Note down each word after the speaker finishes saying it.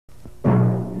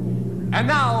And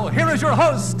now, here is your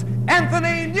host,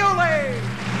 Anthony Newley.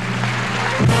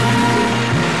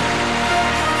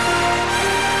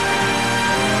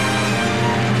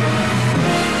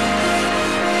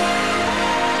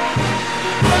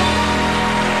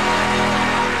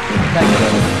 Thank you,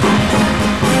 brother.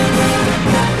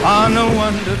 On a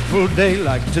wonderful day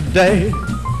like today,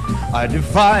 I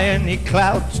defy any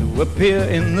cloud to appear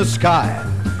in the sky.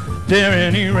 Dare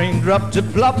any raindrop to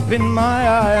plop in my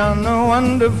eye. On a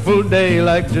wonderful day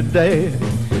like today,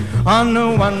 on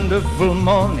a wonderful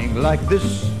morning like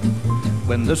this,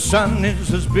 when the sun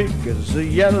is as big as a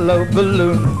yellow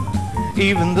balloon,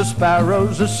 even the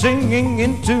sparrows are singing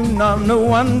in tune. On a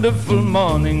wonderful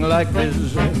morning like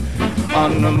this,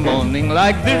 on a morning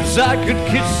like this, I could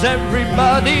kiss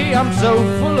everybody. I'm so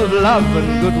full of love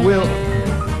and goodwill.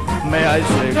 May I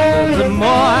say, the more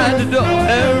I adore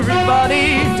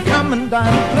everybody, to come and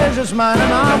dine, the pleasure's mine,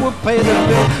 and I will pay the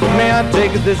bill. May I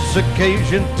take this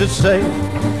occasion to say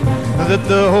that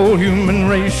the whole human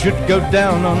race should go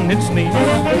down on its knees,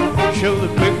 show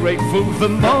that we're grateful for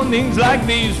mornings like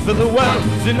these, for the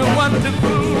world's in a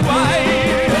wonderful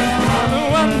way, on a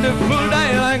wonderful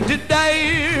day like today.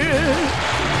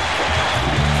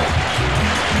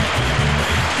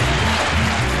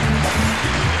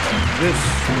 This,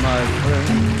 my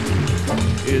friend,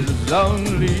 is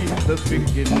only the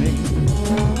beginning,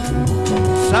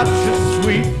 such a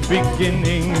sweet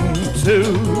beginning too.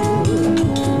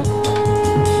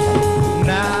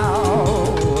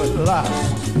 Now at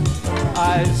last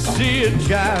I see a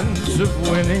chance of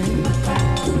winning,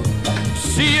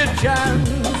 see a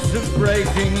chance of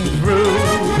breaking through.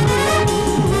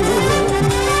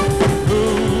 Who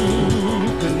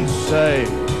can say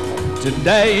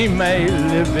today may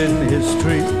live in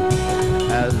history,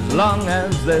 as long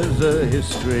as there's a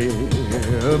history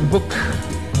book.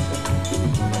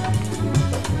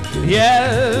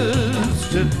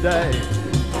 Yesterday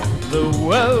the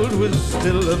world was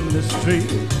still a mystery.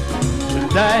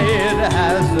 Today it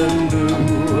has a new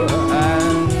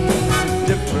and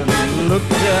different look.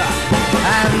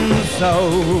 And so,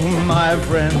 my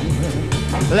friend,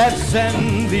 let's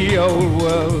send the old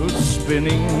world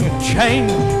spinning.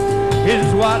 Change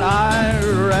is what I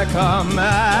recommend.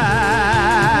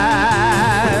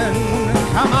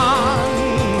 Come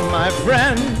on, my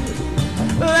friend,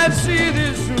 let's see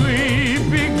this sweet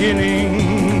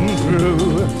beginning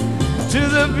through to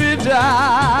the bitter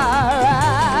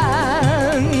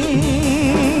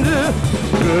end,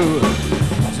 through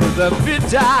to the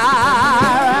bitter end.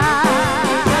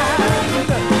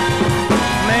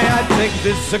 May I take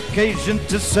this occasion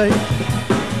to say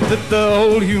that the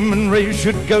whole human race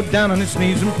should go down on its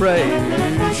knees and pray,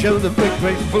 show that we're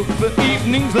grateful for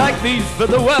evenings like these, for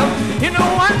the world in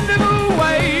a wonderful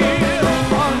way,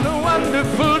 on a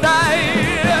wonderful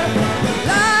day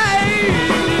like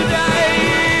today.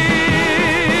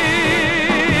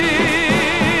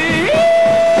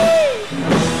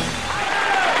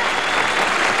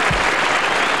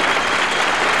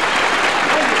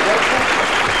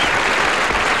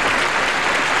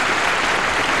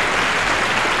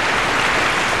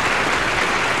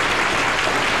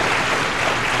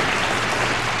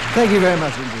 Thank you very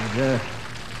much indeed.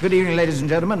 Good evening, ladies and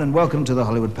gentlemen, and welcome to the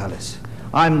Hollywood Palace.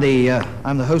 I'm the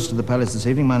host of the Palace this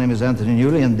evening. My name is Anthony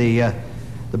Newley, and the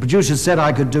producers said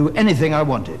I could do anything I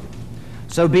wanted.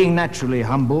 So, being naturally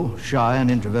humble, shy,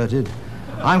 and introverted,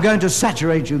 I'm going to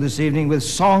saturate you this evening with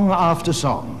song after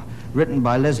song, written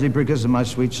by Leslie Bricusse and my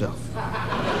sweet self.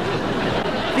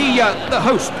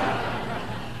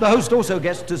 The host also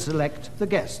gets to select the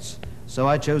guests. So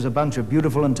I chose a bunch of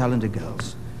beautiful and talented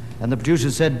girls. And the producer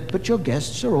said, but your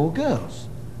guests are all girls.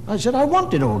 I said, I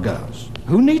wanted all girls.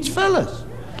 Who needs fellas?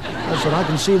 I said, I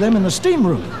can see them in the steam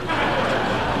room.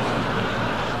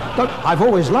 I've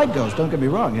always liked girls, don't get me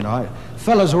wrong. You know,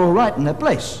 fellas are all right in their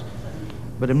place.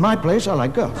 But in my place, I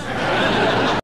like girls.